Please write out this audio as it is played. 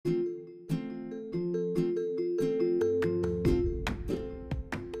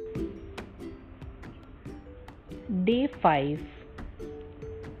Day 5.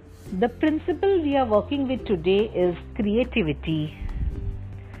 The principle we are working with today is creativity.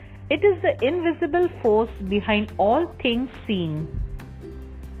 It is the invisible force behind all things seen,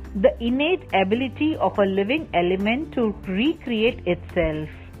 the innate ability of a living element to recreate itself,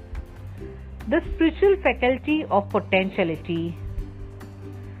 the spiritual faculty of potentiality,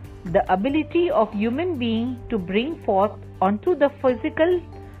 the ability of human being to bring forth onto the physical,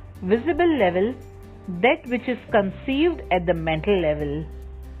 visible level that which is conceived at the mental level,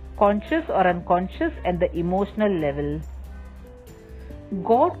 conscious or unconscious at the emotional level.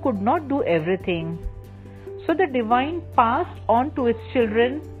 God could not do everything, so the divine passed on to its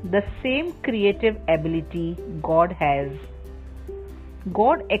children the same creative ability God has.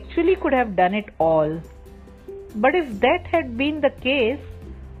 God actually could have done it all, but if that had been the case,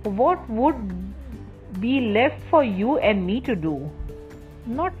 what would be left for you and me to do?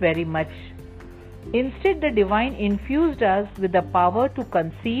 Not very much. Instead, the divine infused us with the power to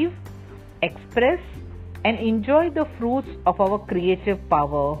conceive, express, and enjoy the fruits of our creative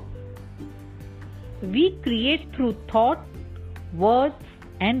power. We create through thought, words,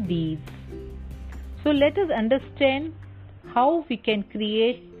 and deeds. So let us understand how we can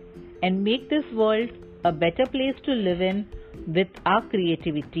create and make this world a better place to live in with our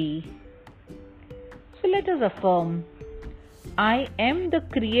creativity. So let us affirm, I am the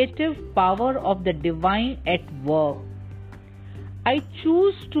creative power of the divine at work. I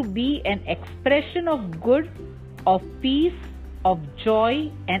choose to be an expression of good, of peace, of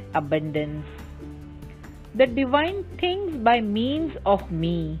joy and abundance. The divine thinks by means of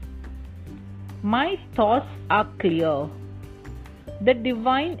me. My thoughts are clear. The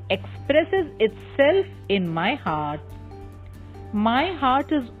divine expresses itself in my heart. My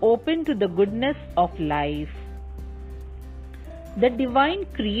heart is open to the goodness of life. The divine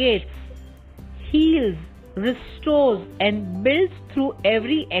creates, heals, restores and builds through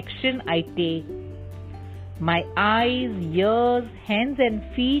every action I take. My eyes, ears, hands and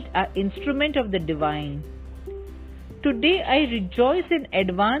feet are instruments of the divine. Today I rejoice in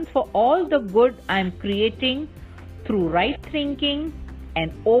advance for all the good I am creating through right thinking,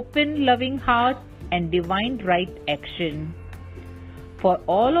 an open, loving heart and divine right action. For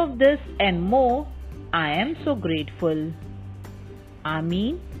all of this and more, I am so grateful.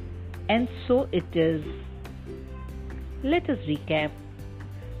 Amen. And so it is. Let us recap.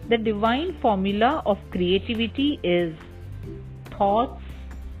 The divine formula of creativity is thoughts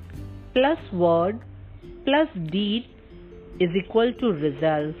plus word plus deed is equal to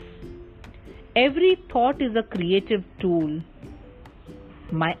results. Every thought is a creative tool.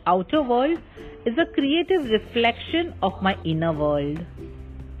 My outer world is a creative reflection of my inner world.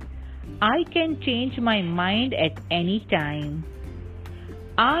 I can change my mind at any time.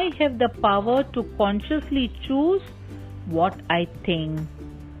 I have the power to consciously choose what I think.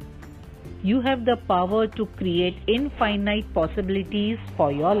 You have the power to create infinite possibilities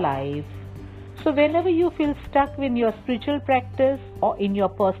for your life. So whenever you feel stuck in your spiritual practice or in your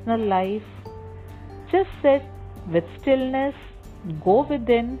personal life, just sit with stillness, go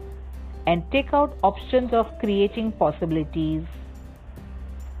within and take out options of creating possibilities.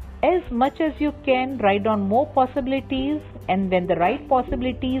 As much as you can, write down more possibilities, and when the right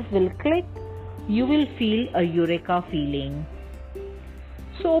possibilities will click, you will feel a eureka feeling.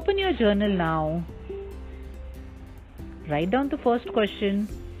 So open your journal now. Write down the first question.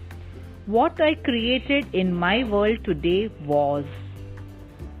 What I created in my world today was.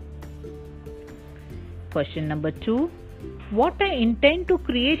 Question number 2. What I intend to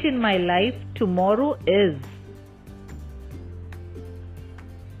create in my life tomorrow is.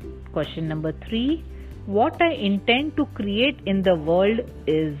 Question number 3. What I intend to create in the world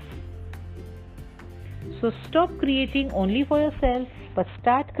is. So stop creating only for yourself, but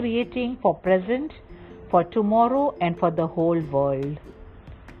start creating for present, for tomorrow and for the whole world.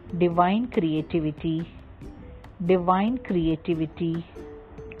 Divine creativity, divine creativity,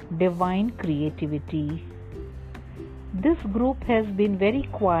 divine creativity. This group has been very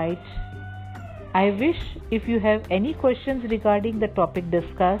quiet. I wish if you have any questions regarding the topic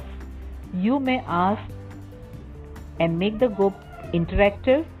discussed, you may ask and make the group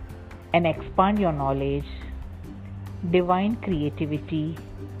interactive and expand your knowledge. Divine creativity,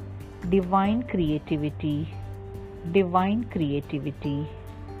 divine creativity, divine creativity.